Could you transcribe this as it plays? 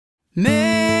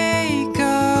Make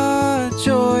a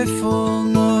joyful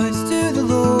noise to the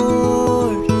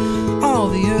Lord, all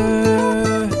the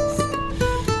earth.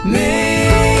 Make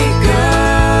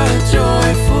a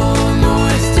joyful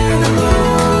noise to the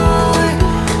Lord,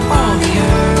 all the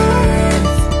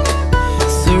earth.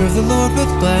 Serve the Lord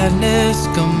with gladness,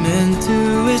 come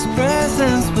into His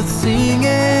presence with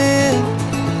singing.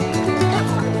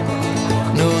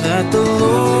 Know that the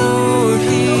Lord,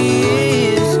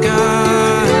 He is God.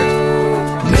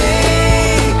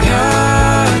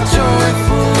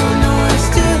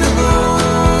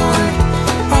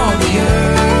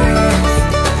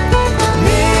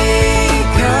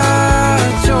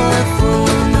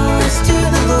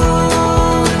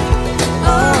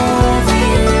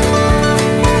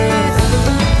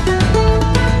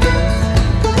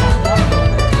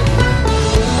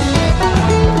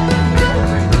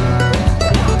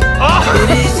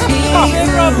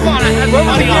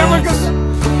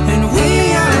 And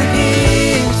we are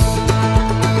His.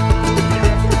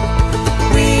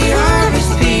 We are His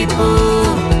people,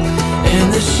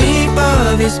 and the sheep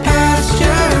of His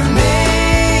pasture.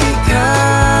 Make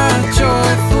a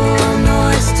joyful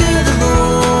noise to the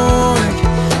Lord,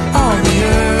 all the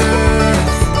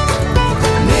earth.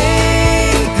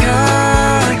 Make a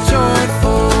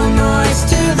joyful noise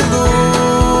to the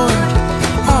Lord,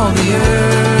 all the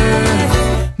earth.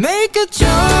 Make a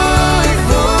joyful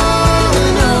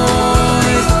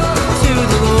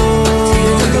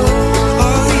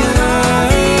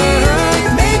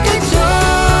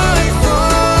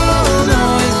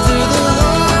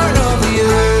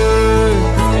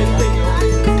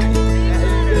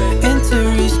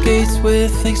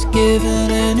with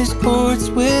thanksgiving and His courts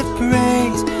with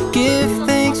praise. Give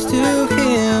thanks to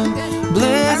Him,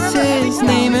 bless His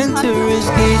name. Enter His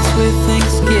gates with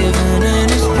thanksgiving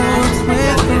and His courts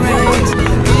with praise.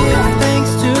 Give thanks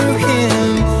to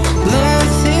Him,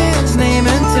 bless His name.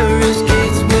 Enter His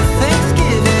gates with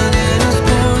thanksgiving and His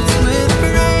courts with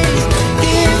praise.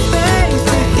 Give thanks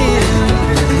to Him,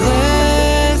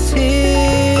 bless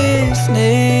His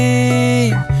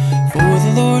name. For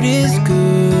the Lord is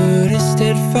good, His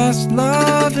steadfast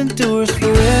love endures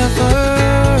forever,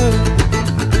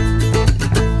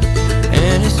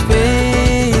 and His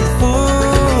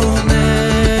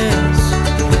faithfulness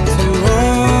to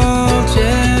all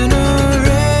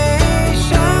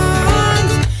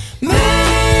generations.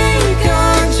 Make a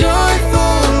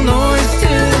joyful noise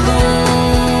to the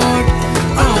Lord,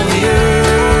 all the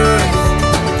earth.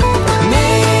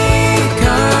 Make a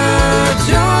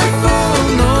joyful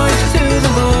noise to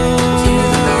the Lord,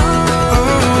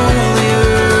 all the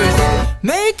earth.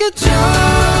 Make a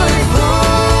joyful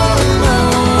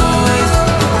noise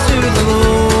to the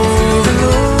Lord,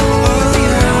 all the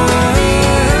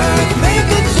earth.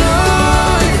 Make a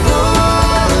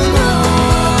joyful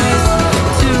noise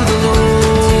to the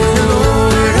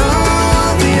Lord,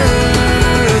 all the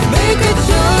earth. Make a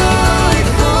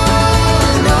joyful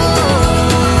noise to the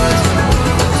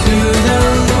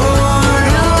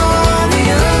Lord, all the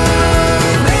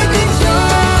earth. Make a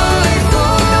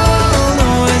joyful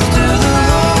noise to the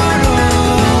Lord,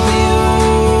 all the earth.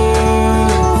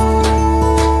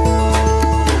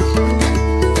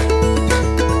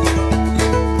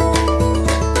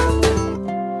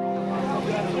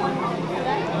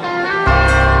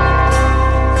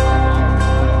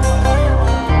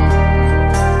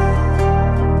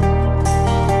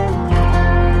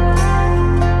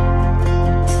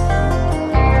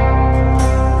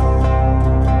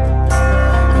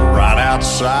 Right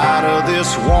outside of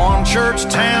this one church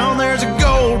town, there's a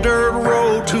gold dirt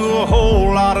road to a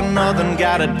whole lot of nothing.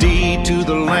 Got a deed to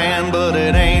the land, but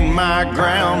it ain't my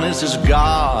ground. This is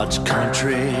God's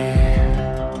country.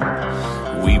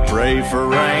 We pray for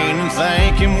rain and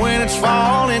thank Him when it's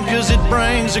falling, 'cause it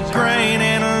brings a grain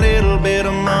and a little bit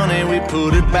of money. We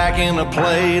put it back in a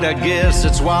plate, I guess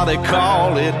that's why they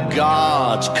call it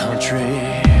God's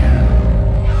country.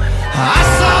 I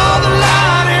saw the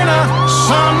light in a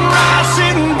sunrise,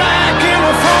 sitting back in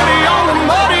a 40 on the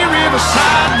muddy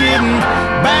riverside, getting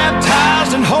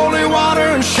baptized in holy water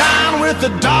and shine with the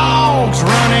dogs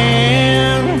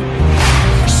running.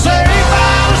 Saved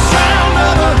by the sound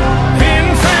of a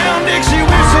pin-found Dixie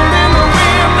whistle in the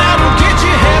wind, that'll get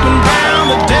you heaven bound.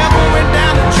 The devil went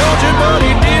down to Georgia, but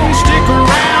he didn't stick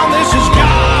around. This is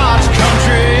God's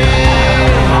country.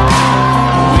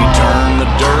 We turn the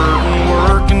dirt and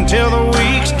work until the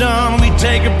week's done. We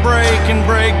take a break and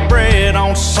break bread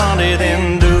on Sunday,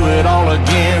 then do it all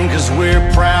again, 'cause we're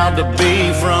proud to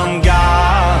be from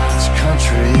God's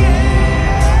country.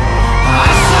 I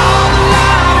saw the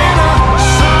light in a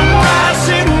sunrise,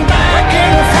 sitting back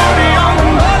in the 40 on the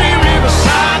muddy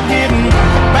riverside, getting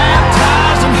baptized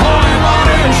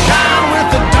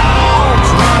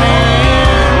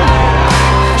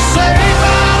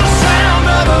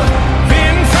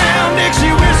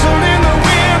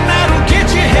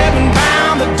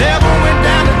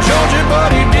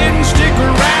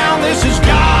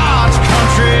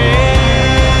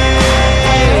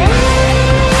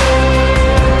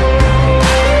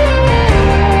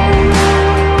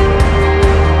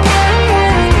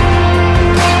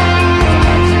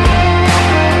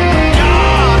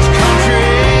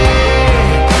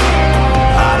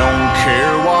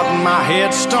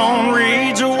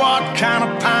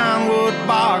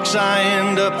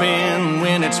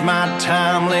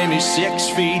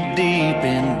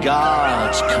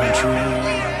country.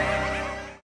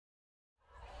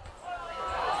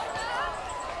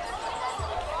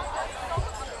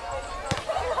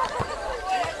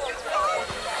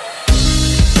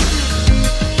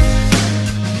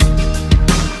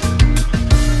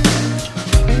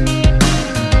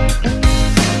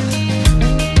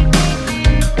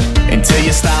 Until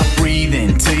you stop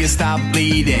breathing, till you stop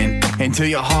bleeding, until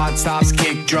your heart stops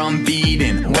kick drum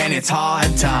beating. When it's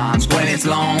hard times, when it's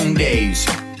long days,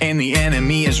 and the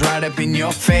enemy is right up in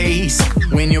your face.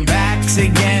 When your back's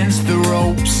against the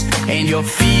ropes, and you're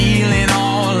feeling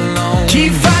all alone.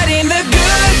 Keep fighting the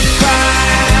good fight.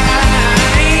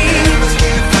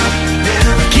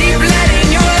 Keep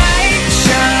letting your light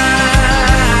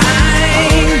shine.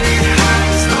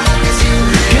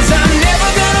 'Cause I'm never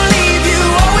gonna leave you,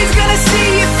 always gonna see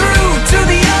you through to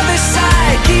the other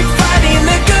side. Keep fighting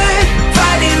the good,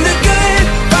 fighting the good,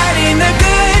 fighting the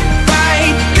good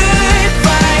fight, good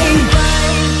fight.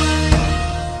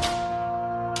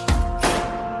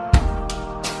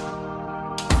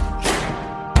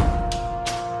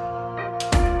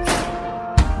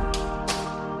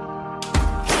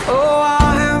 Oh,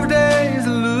 I have days to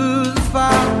lose the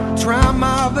fight, try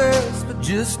my best, but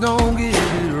just don't get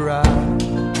it right.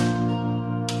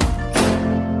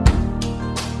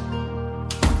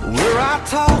 Where I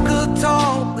talk a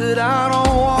talk that I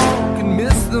don't walk and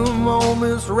miss the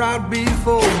moments right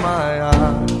before my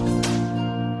eyes.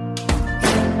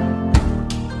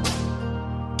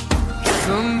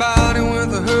 Somebody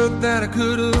with a hurt that I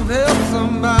could have helped,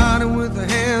 somebody with a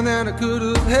hand that I could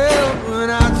have held. When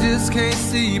I just can't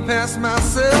see past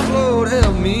myself, Lord,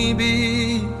 help me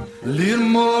be a little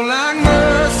more like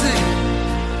mercy,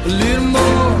 a little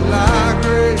more like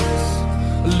grace,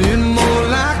 a little more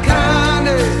like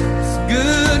kindness,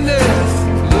 goodness,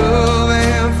 love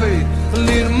and faith, a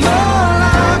little more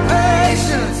like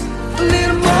patience, a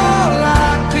little more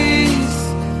like peace,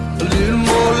 a little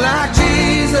more like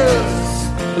Jesus,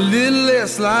 a little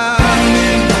less like me.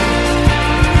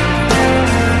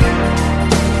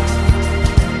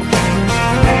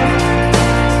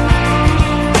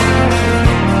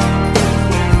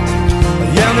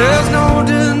 Yeah, there's no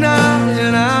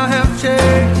denying I have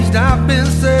changed. I've been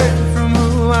saved from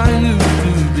who I used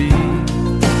to be.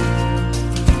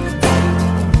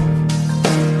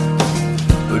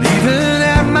 But even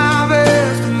at my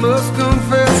best, I must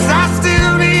confess I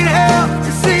still need help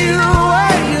to see the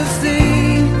way you see.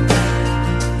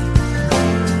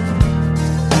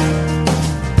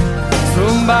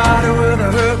 Somebody with a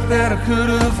hurt that I could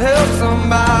have helped,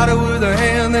 somebody with a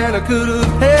hand that I could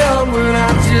have held. When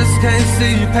I just can't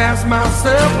see past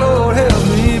myself, Lord, help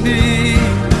me be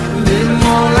a little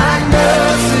more like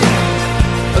mercy,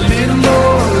 a little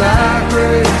more like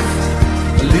grace,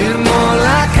 a little more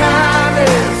like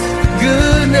kindness,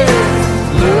 goodness,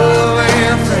 love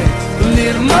and faith, a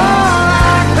little more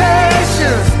like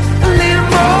patience, a little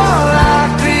more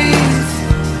like peace,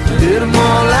 a little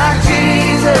more like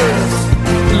Jesus,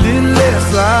 a little less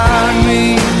like me.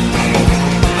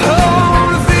 Oh, I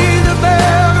wanna feed the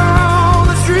beggar on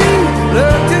the street,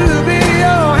 love to be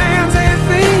your hands and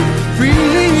feet,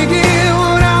 freely give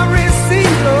what I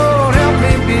receive.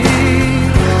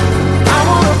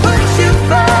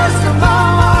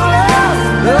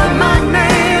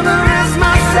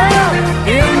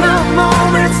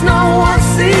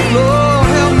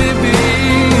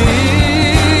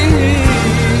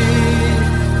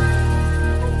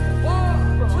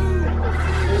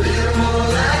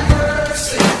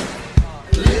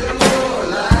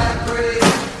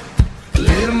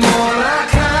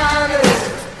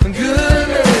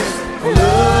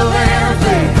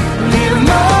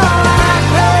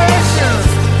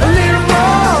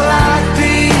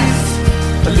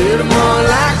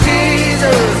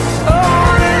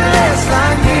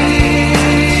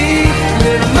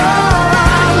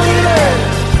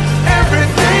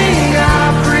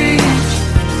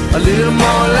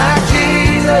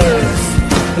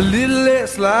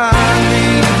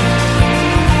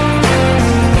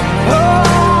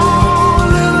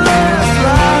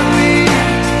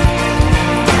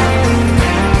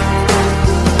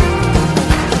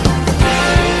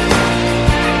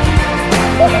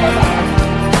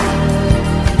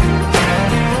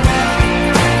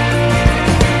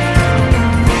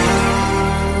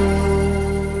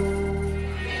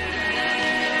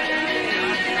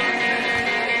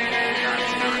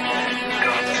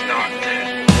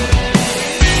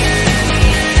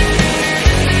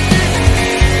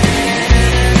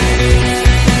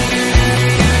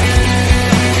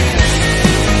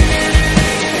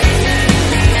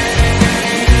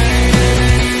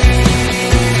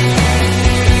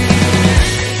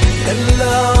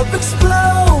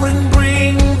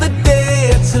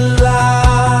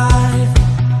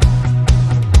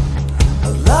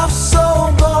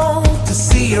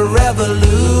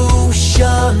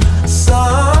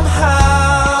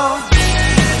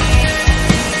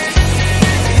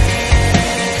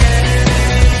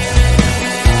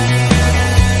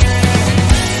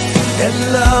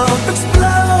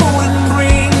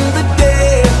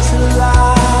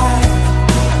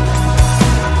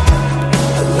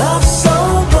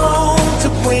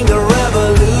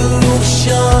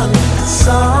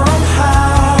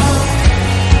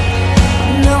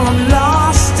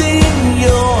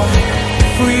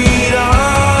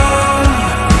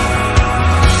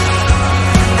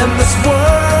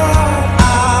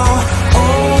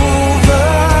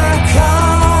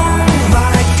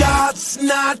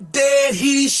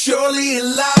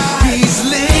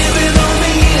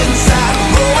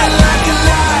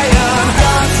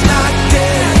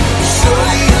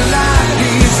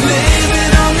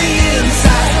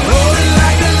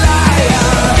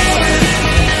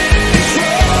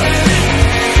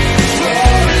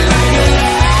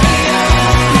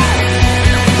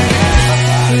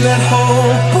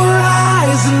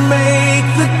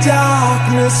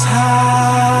 shadows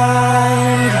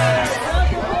hide.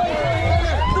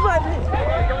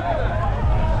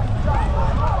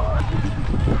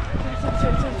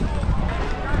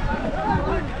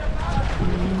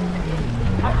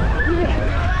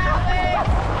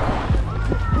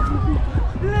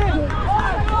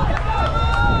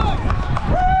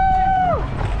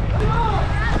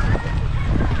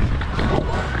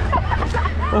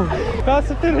 Oh, past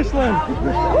the finish line.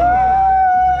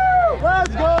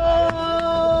 Let's go!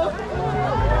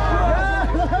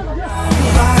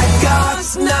 My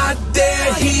God's not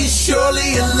dead, he's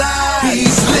surely alive.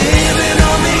 He's living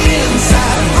on the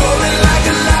inside, roaring like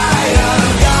a lion.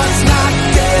 God's not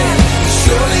dead, he's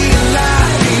surely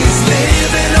alive. He's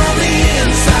living on the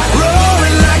inside,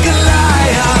 roaring like a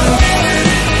lion.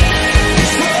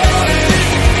 He's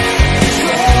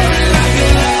roaring like a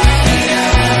lion.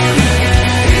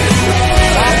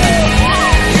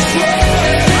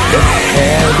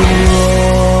 Heaven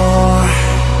roar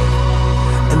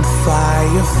and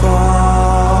fire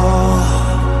fall.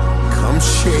 Come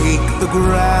shake the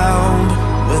ground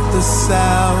with the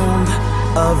sound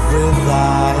of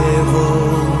revival.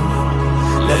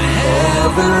 Let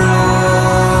heaven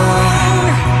roar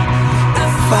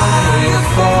and fire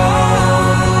fall.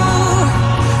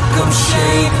 Come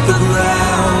shake the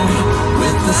ground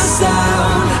with the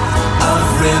sound of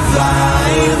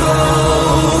revival.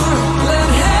 Let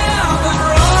heaven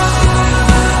roar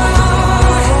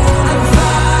and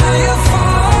fire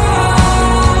fall.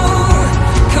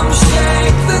 Come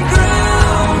shake the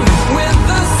ground with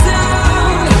the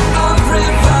sound of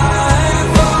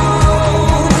revival.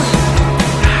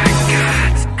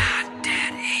 God's not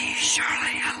dead, he's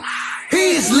surely alive.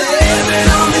 He's living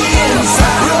on the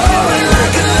inside, roaring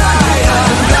like a lion.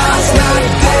 God's not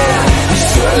dead, he's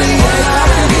surely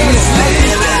alive. He's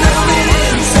living on the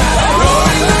inside,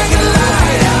 roaring like a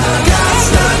lion. God's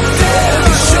not dead,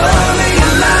 he's surely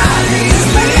alive. He's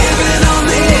living on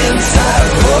the inside,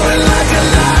 roaring like a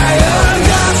lion.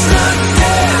 God's not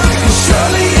dead, he's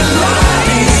surely alive.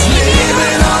 He's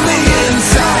living on the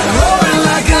inside, roaring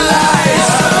like a lion.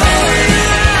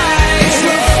 He's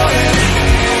roaring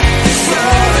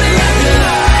like a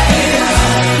lion.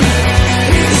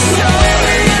 He's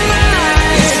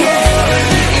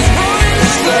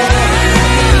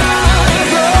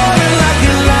roaring like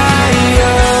a lion.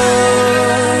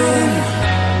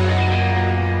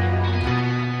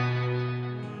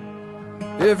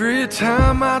 Every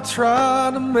time I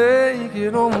try to make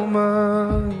it on my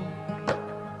own,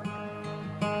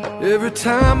 every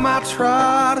time I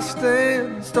try to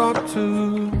stand, start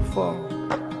to fall.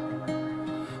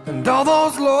 And all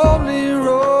those lonely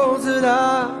roads that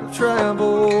I've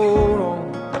traveled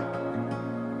on,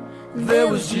 there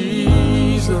was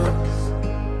Jesus.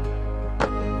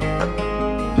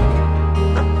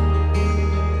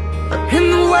 In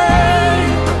the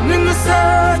waiting, in the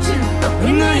searching,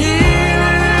 in the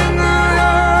healing, in the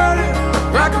hurting,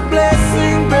 like a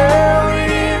blessing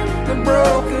buried in the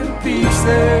broken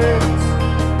pieces.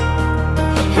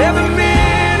 Every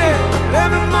minute,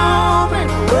 every moment,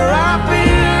 where I've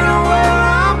been or where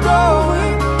I'm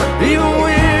going, even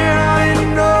when I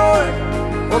didn't know it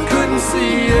or couldn't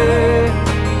see it,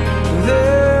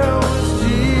 there was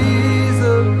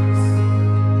Jesus.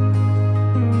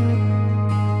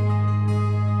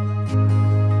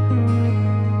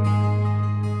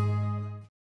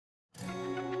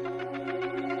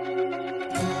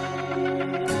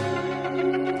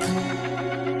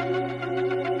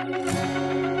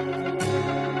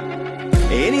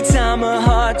 Anytime a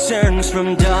heart turns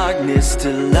from darkness to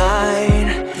light,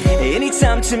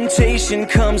 anytime temptation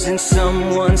comes and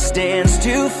someone stands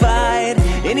to fight,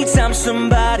 anytime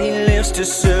somebody lives to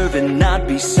serve and not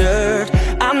be served,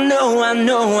 I know God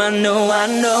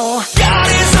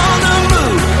is on the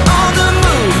move, on the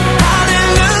move.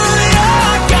 Hallelujah,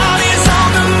 God is on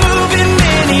the move in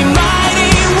many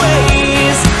mighty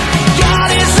ways. God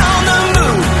is on the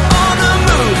move, on the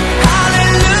move.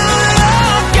 Hallelujah,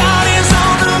 God is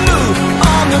on the move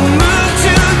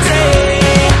today.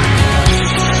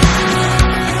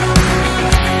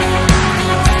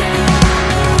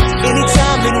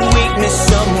 Anytime in weakness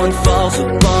someone falls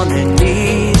upon their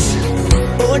knees,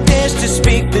 or dares to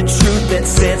speak the truth that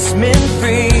sets men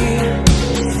free,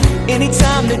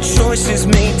 anytime the choice is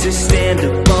made to stand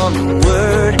upon the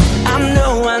word, I know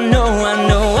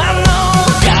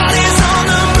God is on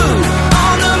the move,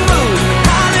 on the move.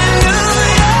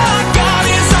 Hallelujah, God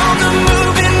is on the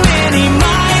move in many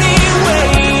mighty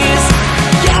ways.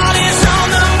 God is on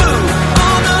the move,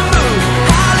 on the move.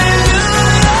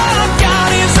 Hallelujah,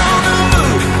 God is on the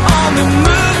move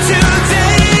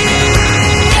today.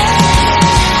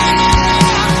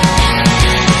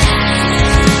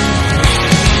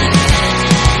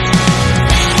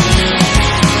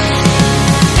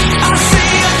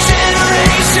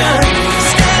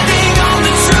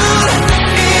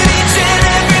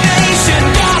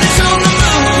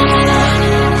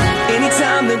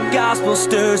 gospel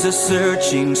stirs a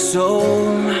searching soul,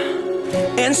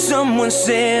 and someone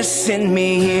says, send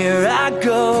me, here I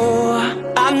go.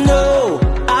 I know,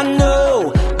 I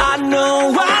know, I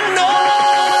know, I know.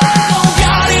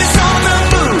 God is on the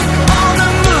move, on the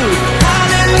move.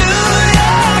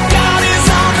 Hallelujah. God is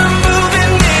on the move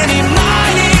in many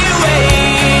mighty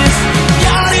ways.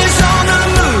 God is on the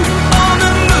move, on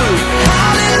the move.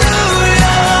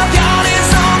 Hallelujah. God is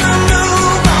on the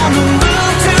move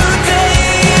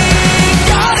today.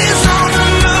 God is on the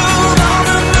move, on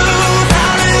the move.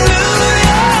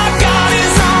 Hallelujah. God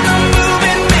is on the move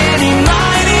in many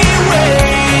mighty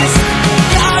ways.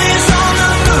 God is on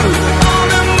the move, on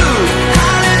the move.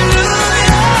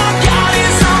 Hallelujah. God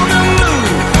is on the move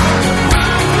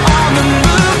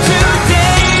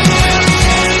today.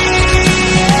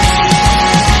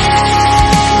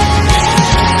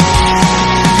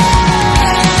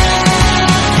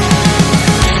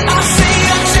 I see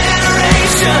a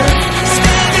generation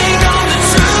standing on the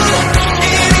truth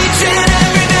in each and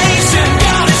every nation.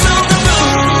 God is on the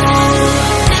move.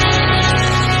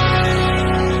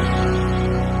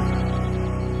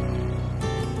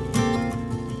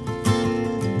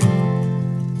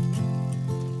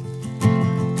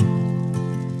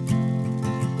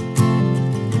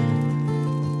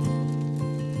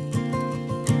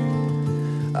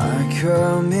 I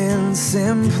come in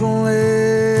simplicity,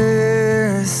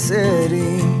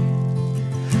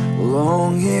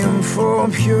 longing for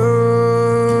purity,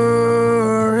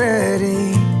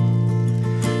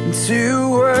 to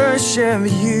worship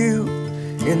you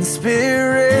in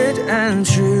spirit and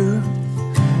truth.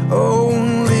 Oh,